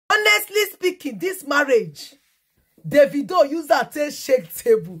Honestly speaking, this marriage, Davido use that to shake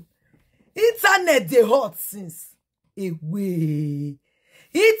table. Internet they hot since away.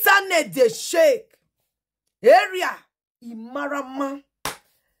 Internet they shake. Area Imarama.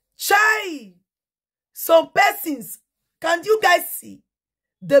 Chai. Some persons, can you guys see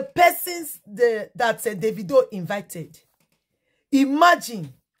the persons that Davido invited?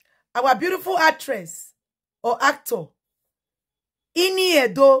 Imagine our beautiful actress or actor, Ini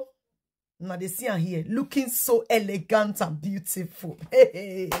Edo. Now they see her here looking so elegant and beautiful.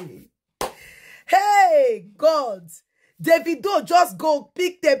 Hey, hey, God. Davido just go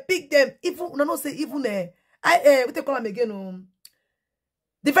pick them. Even no say even what they call him again?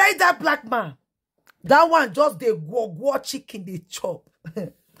 The very dark black man. That one just they go chicken they chop.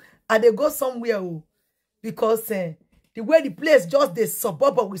 And they go somewhere because the way the place just the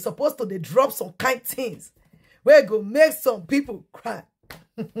suburb, but we supposed to they drop some kind things where go make some people cry.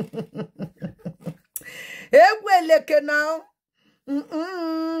 Now.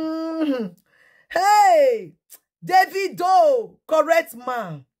 Hey, Davido, correct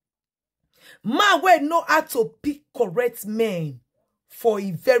man. Man will know how to pick correct men for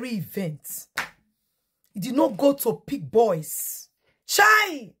a very event. He did not go to pick boys.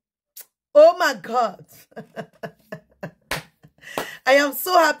 Chai! Oh my God. I am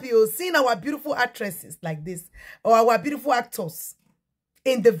so happy seeing our beautiful actresses like this, or our beautiful actors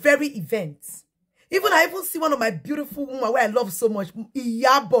in the very event. I even see one of my beautiful women where I love so much,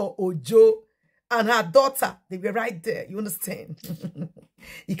 Iyabo Ojo, and her daughter. They were right there. You understand?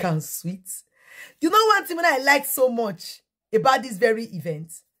 He can sweet. You know one thing I like so much about this very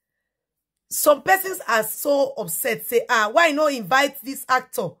event? Some persons are so upset, say, why not invite this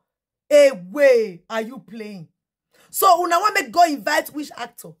actor? Hey, way are you playing? So, una want me go invite which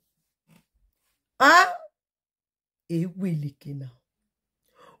actor? Hey, way like now.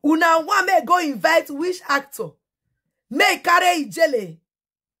 Una want me go invite which actor? Me kare ijele.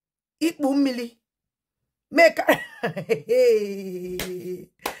 Ikbu mili. Me kare.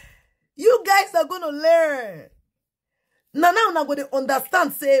 You guys are going to learn. Now una go to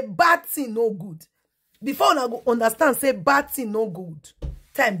understand, say, bad thing no good. Before una go understand, say, bad thing no good.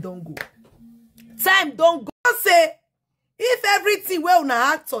 Time don't go. Time don't go. Say, if everything well una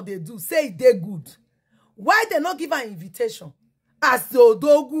actor they do, say they good. Why they not give an invitation? As the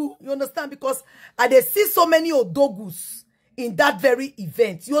Odogu, you understand? Because they see so many Odogus in that very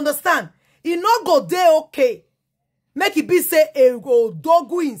event. You understand? He not go there, okay. Make it be say a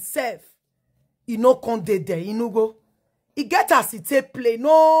Odogu himself. He no come there. He no go. He get as he take play.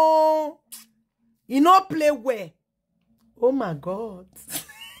 No. He no play where. Oh my God.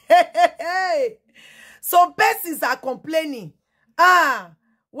 Hey. Some persons are complaining.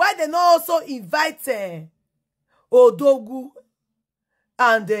 Why they not also invite Odogu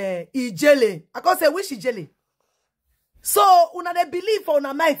and Ijele? I can't say which Ijele. So, una they believe for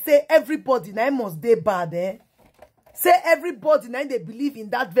una mind say everybody now must be bad, eh? Say everybody now they believe in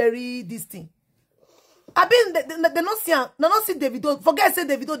that very this thing. I mean, they not see Davido. Forget say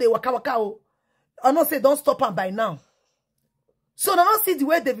Davido they waka waka. I not say don't stop him by now. So they not see the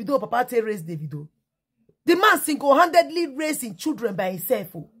way Davido papa te raise Davido. The man single-handedly raising children by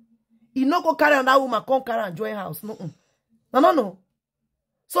himself. He not go carry on that woman, come carry and join house. No.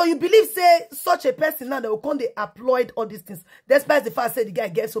 So you believe, say, such a person now, they will come, they applaud all these things. Despite the fact that the guy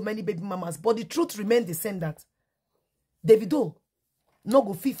gets so many baby mamas. But the truth remains the same that Davido no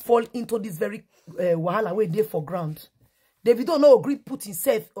go fit fall into this very wahala way there for ground. Davido no agree put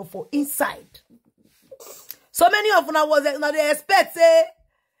himself for inside. So many of them was now they expect, say,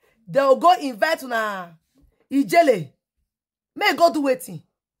 they'll go invite una Ijele. May go do waiting.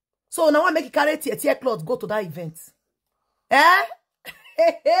 So now I make it carry tear cloth go to that event. Eh?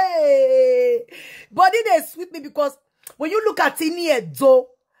 Hey. Body they sweet me because when you look at Ini Edo,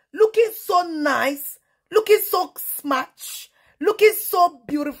 looking so nice, looking so smart, looking so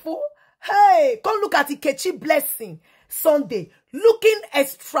beautiful. Hey, come look at Nkechiblessing Sunday, looking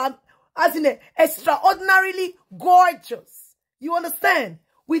extraordinarily gorgeous. You understand?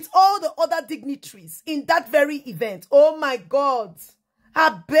 With all the other dignitaries in that very event. Oh my God. I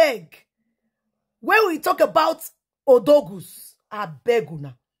beg. When we talk about Odogus, I beg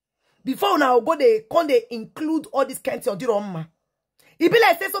una. Before una go they can they include all these kinds of diroma. It be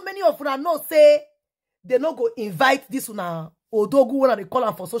like say so many of una know say they no go invite this una Odogu when they call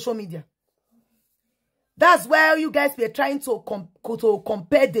them for social media. That's why you guys were trying to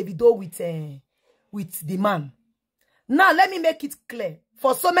compare Davido with the man. Now let me make it clear.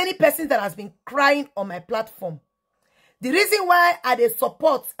 For so many persons that has been crying on my platform. The reason why I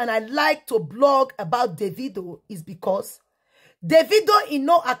support and I like to blog about Davido is because Davido in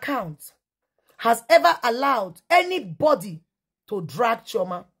no account has ever allowed anybody to drag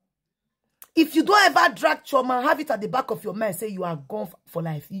Chioma. If you don't ever drag Chioma, have it at the back of your mind, say you are gone for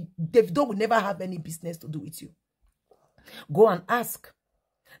life. Davido will never have any business to do with you. Go and ask.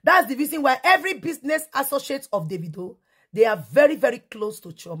 That's the reason why every business associate of Davido, they are very, very close to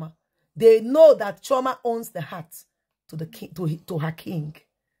Chioma. They know that Chioma owns the heart to the king, to her king.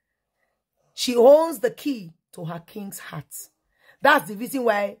 She owns the key to her king's heart. That's the reason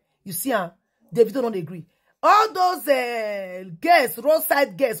why you see her. Davido don't agree. All those guests,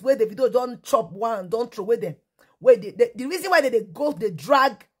 roadside guests, where Davido don't chop one, don't throw away them. Where the reason why they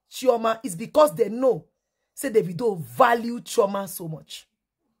drag Chioma is because they know, say Davido value Chioma so much.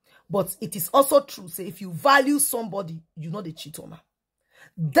 But it is also true, say if you value somebody, you know they cheat on her.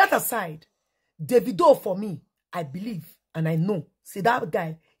 That aside, Davido for me, I believe and I know, say that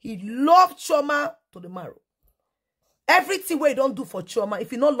guy, he loved Chioma to the marrow. Everything where he don't do for Chioma,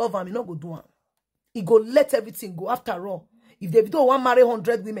 if he not love him, he not go do him. He go let everything go. After all, if Davido want marry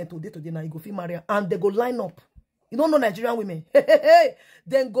 100 women today now, he go fit marry and they go line up. You don't know Nigerian women.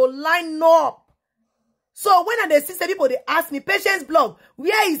 Then go line up. So when they see people, they ask me, Patience blog,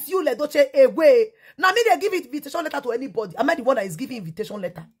 where is Yul Edochie away? Now me they give invitation letter to anybody. Am I the one that is giving invitation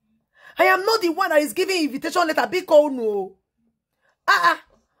letter? I am not the one that is giving invitation letter. Because no.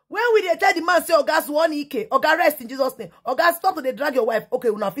 When we they tell the man say, Ogas one Ike, Oga rest in Jesus' name. Oga stop to they drag your wife. Okay,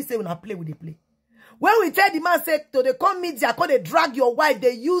 una fit say una play with the play. When we tell the man say to they come media, come they drag your wife,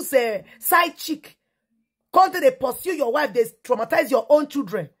 they use a side chick. Come they pursue your wife, they traumatize your own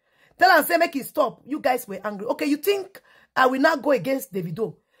children. Tell and say make it stop. You guys were angry. Okay, you think I will not go against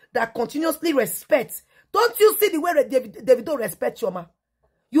Davido that continuously respects? Don't you see the way Davido respects Chioma?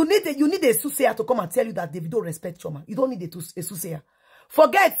 You need a soothsayer to come and tell you that Davido respects Chioma. You don't need a soothsayer.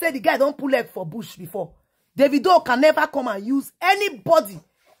 Forget, say the guy don't pull leg for bush before. Davido can never come and use anybody,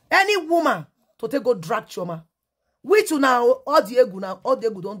 any woman, to take go drag Chioma. Which now all the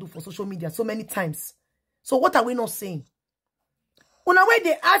ego don't do for social media so many times. So what are we not saying? Una way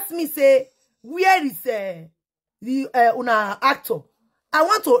they ask me, say, where is the actor? I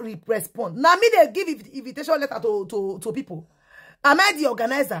want to respond. Now me they give invitation letter to people. Am I the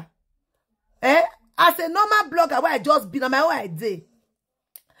organizer? As a normal blogger where I just been on my own idea.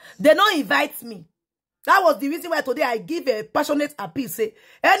 They don't invite me. That was the reason why today I give a passionate appeal. Say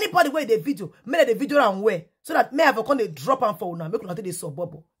anybody where the video, make the video and where so that may have a kind of drop and for now. Make una take the sub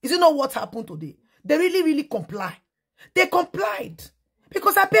bubble. Is you know what happened today? They really comply. They complied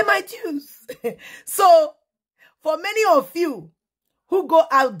because I pay my dues. So for many of you who go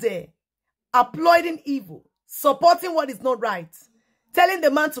out there applauding evil, supporting what is not right, telling the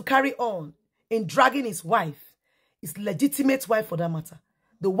man to carry on in dragging his wife, his legitimate wife for that matter,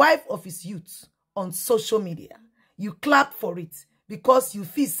 the wife of his youth on social media, you clap for it because you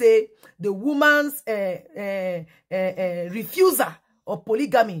feel say the woman's refusal of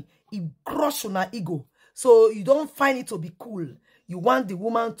polygamy, it crush on her ego. So you don't find it to be cool. You want the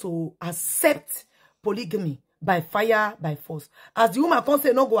woman to accept polygamy by fire, by force. As the woman can't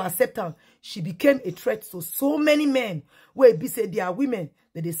say no go accept her, she became a threat to so many men where be say they are women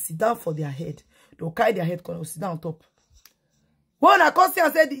that they sit down for their head. They'll carry their head, sit down on top. When I come say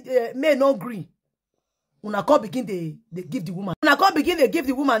and say men no agree, when I come begin they give the woman. When I come begin they give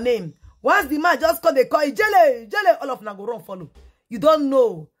the woman name. Once the man just come they call it jele, all of them go run follow. You don't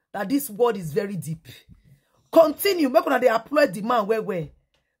know that this word is very deep. Continue. Make una they applaud the man where.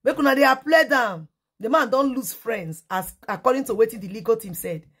 Make una they applaud them. The man don't lose friends as according to what the legal team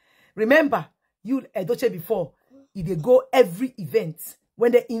said. Remember, Yul Edochie before, if they go every event,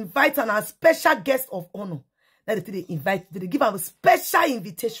 when they invite a special guest of honor, that they give him a special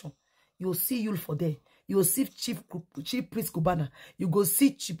invitation. You'll see Yul for there. You'll see Chief Priest Cubana. You go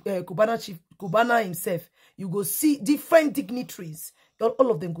see Chief Cubana himself. You go see different dignitaries.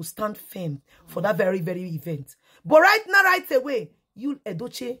 All of them go stand firm for that very event. But right now, right away, Yul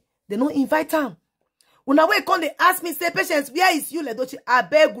Edochie, they don't invite him. Una way come they ask me, say, Patience, where is Yul Edochie? I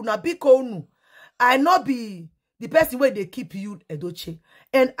beg una biko nu. I not be the person where they keep Yul Edochie.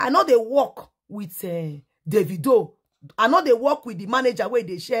 And I know they work with Davido. I know they work with the manager where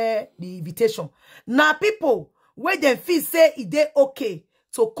they share the invitation. Now people where they feel say it they okay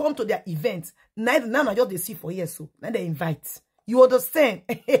to come to their event. Now I just they see for years so. Now they invite. You understand?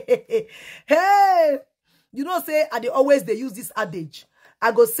 Hey, you know say they use this adage.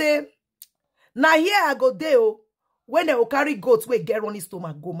 I go say, now here I go there when they will carry goats where get on his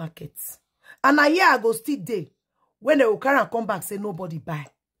stomach go market. And now here I go still there when they will carry and come back say nobody buy.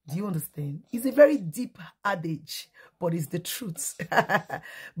 Do you understand? It's a very deep adage, but it's the truth.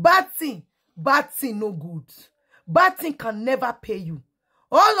 Bad thing no good. Bad thing can never pay you.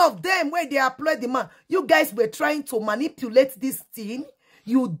 All of them, where they employ the man, you guys were trying to manipulate this thing.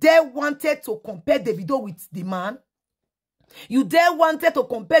 You there wanted to compare Davido with the man. You there wanted to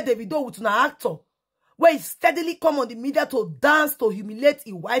compare Davido with an actor, where he steadily come on the media to dance, to humiliate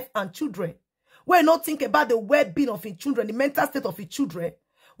his wife and children. Where he not think about the well-being of his children, the mental state of his children.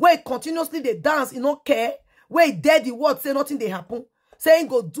 Where he continuously they dance, he not care. Where he dead the word, say nothing they happen. Saying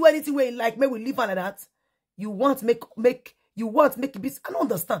go do anything where he like, may we live like that. You want make it be. I don't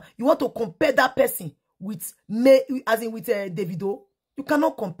understand. You want to compare that person with May, as in with Davido? You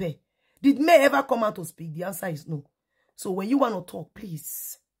cannot compare. Did May ever come out to speak? The answer is no. So when you want to talk,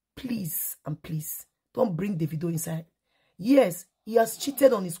 please, please, and please, don't bring Davido inside. Yes, he has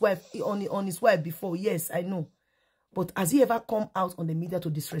cheated on his wife, on his wife before. Yes, I know. But has he ever come out on the media to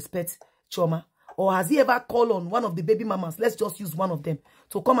disrespect Chioma? Or has he ever called on one of the baby mamas, let's just use one of them,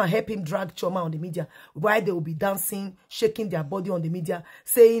 to come and help him drag Chioma on the media, while they will be dancing, shaking their body on the media,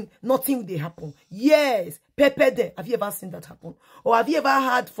 saying nothing will happen? Yes, Pepe there. Have you ever seen that happen? Or have you ever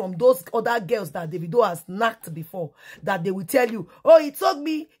heard from those other girls that Davido has knocked before, that they will tell you, oh, he told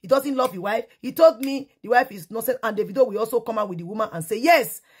me he doesn't love his wife, he told me the wife is innocent, and Davido will also come out with the woman and say,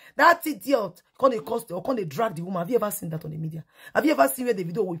 yes, that idiot, can they drag the woman? Have you ever seen that on the media? Have you ever seen where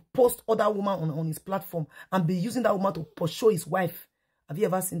Davido will post other woman on his platform and be using that woman to pursue his wife? Have you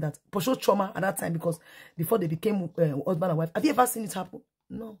ever seen that? Pursue Chioma at that time, because before they became husband and wife. Have you ever seen it happen?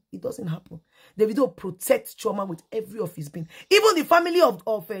 No, it doesn't happen. Davido protects Chioma with every of his being. Even the family of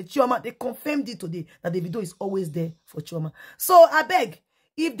Chioma, they confirmed it today that Davido is always there for Chioma. So I beg,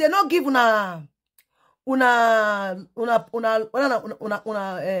 if they not give una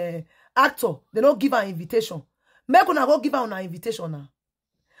actor, they don't give her invitation. Make una go give her una invitation now.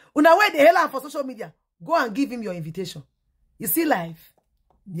 Una way the hell for social media. Go and give him your invitation. You see life.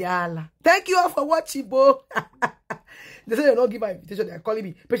 Yalla. Thank you all for watching, bo. They say they don't give her invitation. They are calling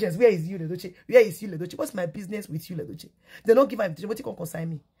me, Patience, where is Yul Edochie? Where is Yul Edochie? What's my business with Yul Edochie? They don't give her invitation. What you can consign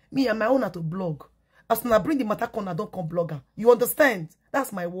me? Me and my owner to blog. As soon as I bring the matter corner, don't come blogger. You understand?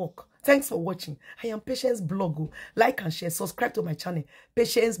 That's my work. Thanks for watching. I am Patience Blog. Like and share. Subscribe to my channel.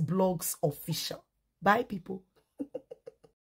 Patience Blogs Official. Bye, people.